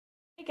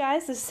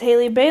Guys, this is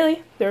Haley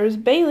Bailey. There's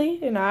Bailey,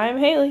 and I'm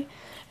Haley.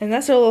 And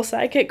that's our little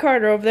sidekick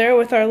Carter over there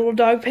with our little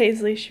dog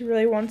Paisley. She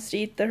really wants to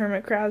eat the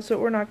hermit crabs, but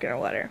we're not going to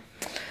let her.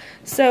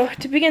 So,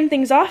 to begin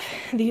things off,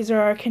 these are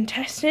our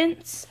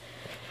contestants.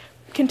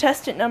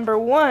 Contestant number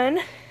 1,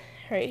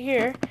 right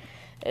here,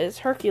 is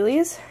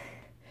Hercules.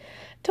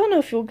 Don't know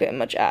if you'll get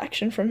much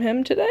action from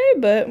him today,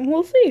 but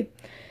we'll see.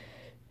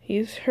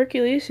 He's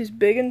Hercules. He's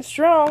big and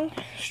strong.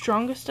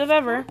 Strongest of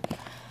ever.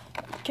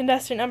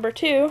 Contestant number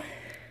 2.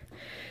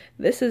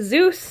 This is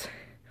Zeus,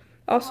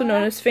 also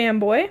known as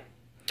Fanboy.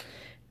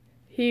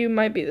 He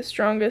might be the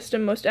strongest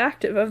and most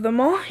active of them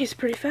all. He's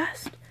pretty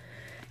fast.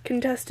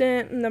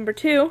 Contestant number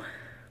 2.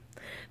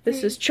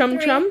 This is Chum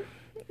Chum.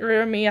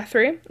 Or me,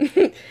 3.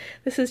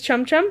 This is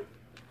Chum Chum.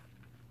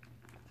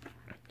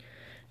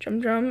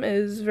 Chum Chum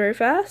is very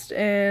fast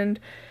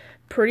and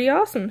pretty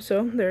awesome.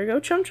 So there you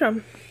go, Chum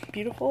Chum.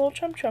 Beautiful little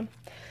Chum Chum.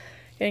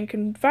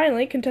 And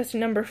finally,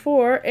 contestant number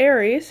 4,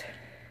 Aries.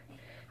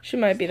 She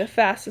might be the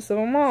fastest of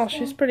them all.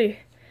 She's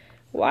pretty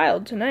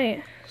wild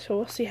tonight. So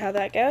we'll see how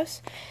that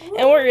goes.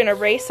 And we're going to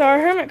race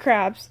our hermit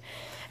crabs.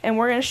 And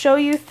we're going to show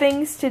you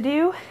things to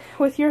do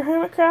with your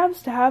hermit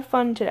crabs to have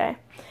fun today.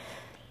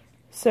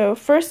 So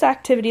first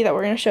activity that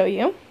we're going to show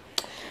you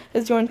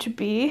is going to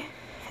be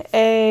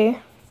a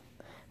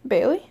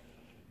Bailey.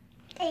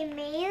 A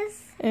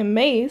maze. A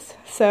maze.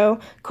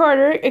 So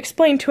Carter,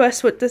 explain to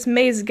us what this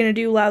maze is going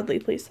to do loudly,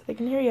 please, so they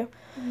can hear you.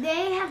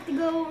 They have to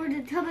go over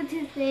the tub of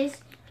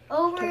toothpaste,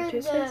 over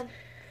the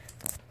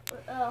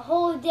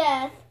hole of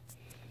death.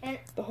 And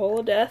the hole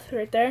of death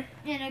right there.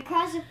 And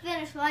across the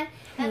finish line.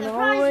 And the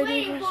prize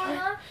waiting for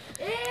them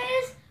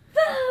is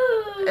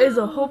food. There's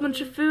a whole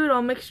bunch of food,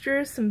 all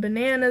mixtures, some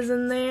bananas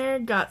in there.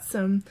 Got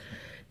some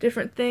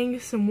different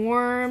things, some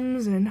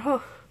worms, and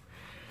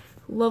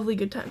lovely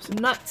good time. Some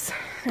nuts.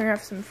 We're gonna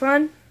have some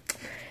fun.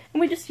 And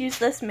we just use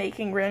this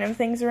making random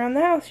things around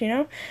the house, you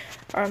know.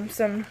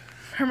 Some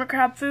hermit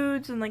crab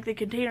foods and like the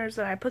containers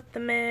that I put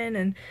them in,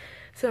 and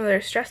some of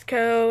their stress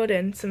coat,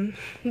 and some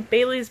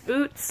Bailey's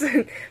boots,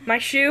 my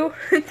shoe,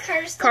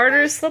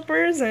 Carter's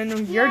slippers,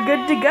 and you're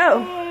good to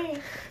go.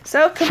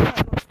 So come on,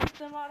 let's put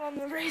them out on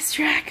the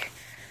racetrack.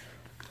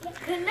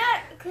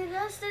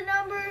 Contestant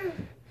number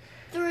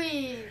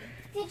 3.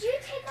 Did you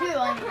take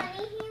off the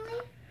honey,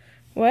 Haley?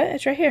 What?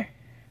 It's right here.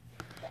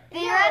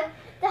 No,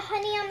 the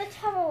honey on the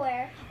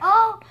Tupperware.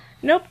 Oh.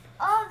 Nope.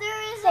 Oh,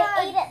 there is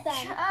They ate it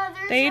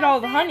then. They ate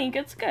all the honey.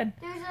 It's good.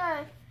 There's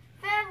a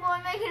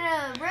fanboy making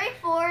a break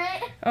for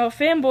it. Oh,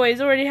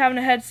 fanboy's already having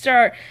a head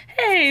start.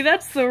 Hey,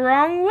 that's the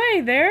wrong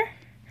way there.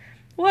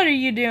 What are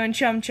you doing,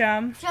 Chum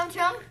Chum? Chum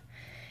Chum.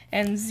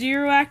 And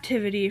 0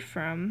 activity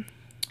from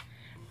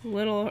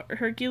little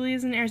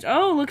Hercules and Aries.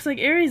 Oh, looks like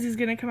Aries is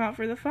going to come out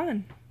for the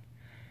fun.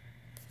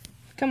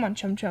 Come on,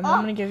 Chum Chum.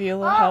 I'm going to give you a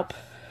little help.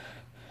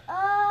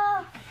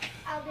 Oh,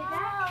 I'll be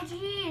back. Oh,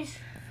 jeez.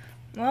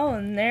 Well,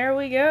 and there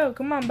we go.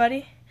 Come on,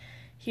 buddy.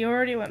 He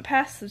already went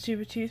past the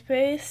tube of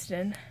toothpaste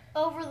and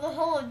over the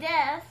hole of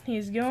death.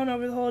 He's going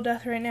over the hole of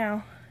death right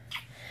now.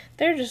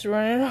 They're just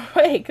running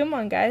away. Come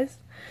on, guys.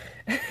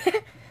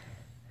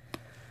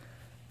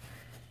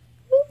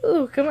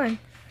 Ooh, come on.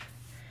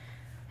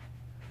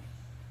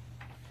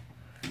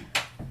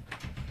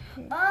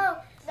 Oh,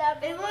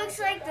 it looks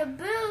like the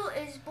boo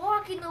is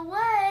blocking the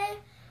way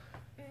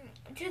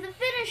to the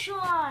finish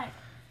line.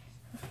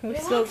 We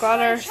still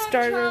got our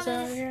starters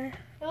out here.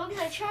 It looks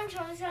like Chum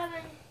Chum is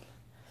having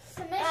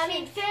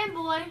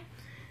Fanboy.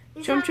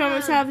 Chum Chum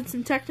is having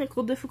some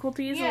technical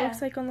difficulties, it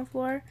looks like, on the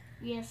floor.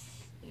 Yes.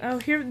 Oh,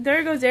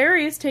 there goes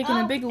Aries taking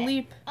a big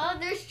leap. Oh,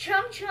 there's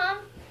Chum Chum.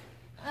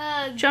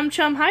 Chum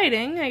Chum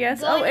hiding, I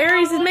guess. Oh,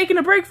 Aries is making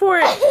a break for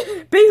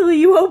it. Bailey,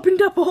 you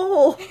opened up a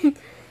hole.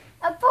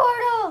 A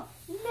portal.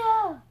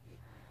 No.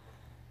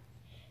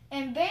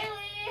 And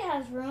Bailey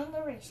has ruined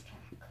the racetrack.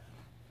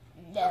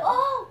 No.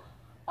 Oh.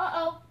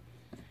 Uh-oh.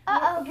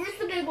 Uh-oh. Where's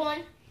the big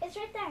one? It's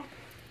right there.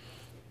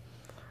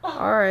 Oh.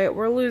 Alright,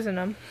 we're losing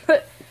them.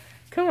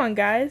 Come on,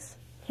 guys.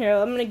 Here,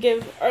 I'm going to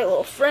give our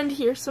little friend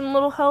here some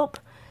little help.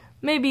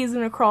 Maybe he's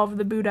going to crawl over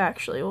the boot,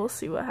 actually. We'll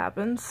see what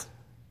happens.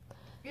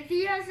 If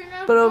he has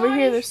enough but over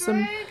here, there's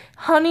some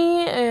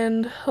honey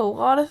and a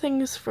lot of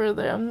things for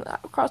them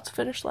across the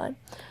finish line.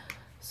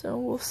 So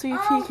we'll see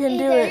if he can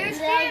do it.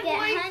 Did I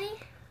get honey?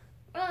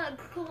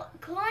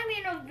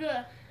 Climbing of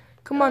the...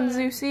 Come on,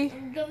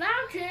 Zeusy. The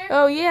mountain.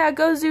 Oh, yeah.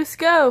 Go, Zeus,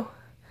 go.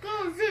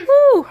 Go, Zeus.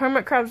 Woo!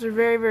 Hermit crabs are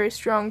very, very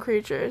strong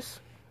creatures.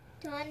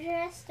 Don't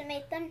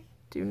underestimate them.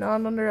 Do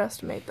not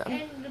underestimate them.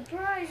 And the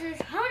prize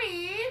is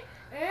honey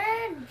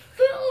and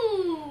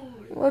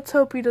food. Let's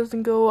hope he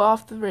doesn't go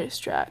off the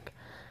racetrack.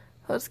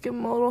 Let's give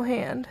him a little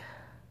hand.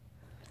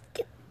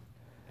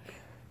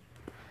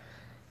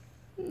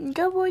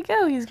 Go, boy,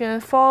 go. He's going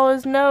to follow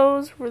his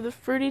nose for the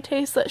fruity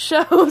taste that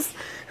shows.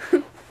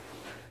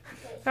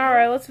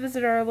 Alright, let's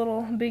visit our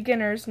little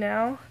beginners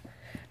now.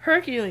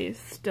 Hercules,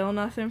 still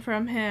nothing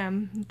from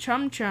him.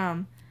 Chum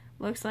Chum,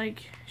 looks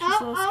like she's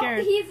a little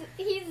scared.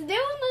 He's doing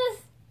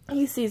this.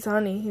 He sees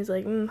honey. He's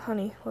like,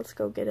 honey, let's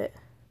go get it.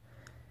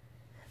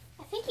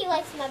 I think he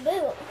likes my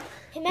boot.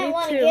 He might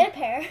want to get a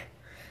pair.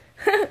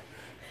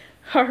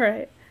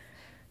 Alright.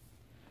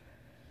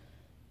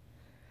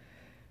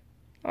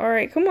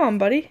 Alright, come on,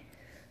 buddy.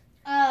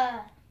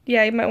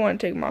 Yeah, you might want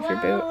to take him off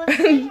your boot. Let's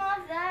take him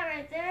off that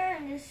right there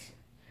and just...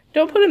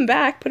 Don't put him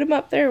back. Put him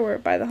up there where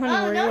by the honey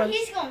where no, he was.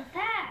 he's going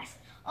fast.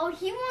 Oh,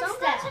 he wants Don't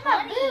that go to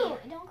honey. my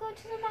boot. Don't go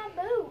to my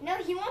boot. No,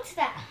 he wants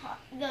that.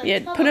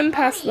 Yeah, put him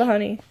past the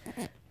honey.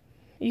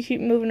 You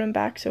keep moving him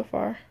back so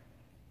far.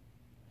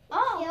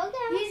 Oh,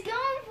 he's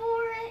going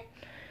for it.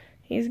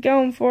 He's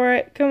going for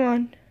it. Come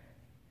on.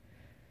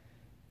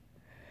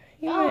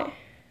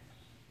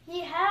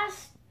 He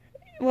has.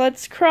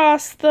 Let's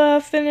cross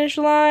the finish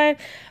line.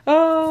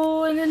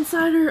 Oh, an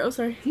insider. Oh,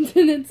 sorry.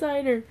 An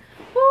insider.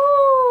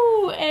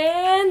 Woo!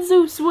 And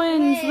Zeus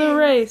wins the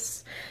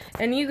race.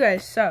 And you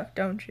guys suck,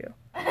 don't you?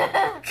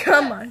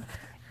 Come on.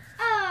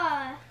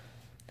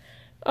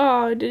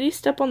 Oh, did he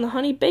step on the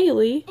honey?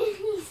 Bailey?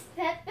 He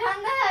stepped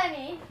on the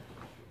honey.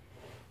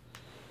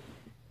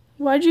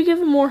 Why'd you give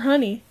him more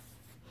honey?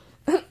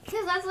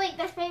 Because that's like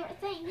their favorite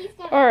thing. He's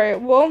got.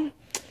 Alright, well,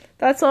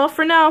 that's all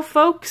for now,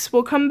 folks.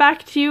 We'll come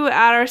back to you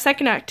at our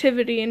second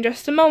activity in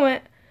just a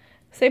moment.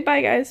 Say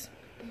bye, guys.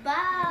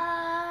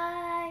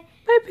 Bye.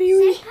 Bye,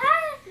 Bailey. Say hi.